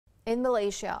In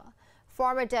Malaysia,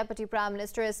 former Deputy Prime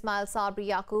Minister Ismail Sabri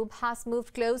Yaqoob has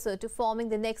moved closer to forming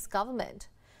the next government.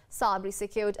 Sabri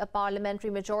secured a parliamentary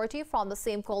majority from the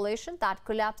same coalition that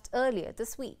collapsed earlier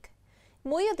this week.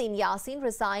 Muhyiddin Yassin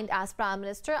resigned as Prime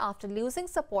Minister after losing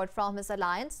support from his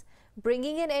alliance,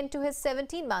 bringing an end to his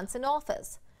 17 months in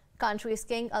office. Country's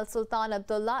King Al Sultan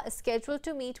Abdullah is scheduled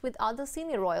to meet with other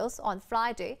senior royals on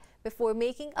Friday before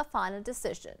making a final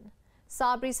decision.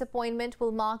 Sabri's appointment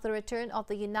will mark the return of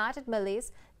the United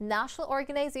Malays National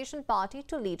Organisation Party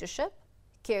to leadership.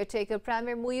 Caretaker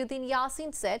Premier Muhyiddin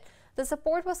Yassin said the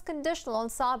support was conditional on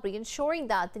Sabri ensuring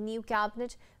that the new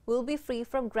cabinet will be free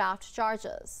from graft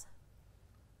charges.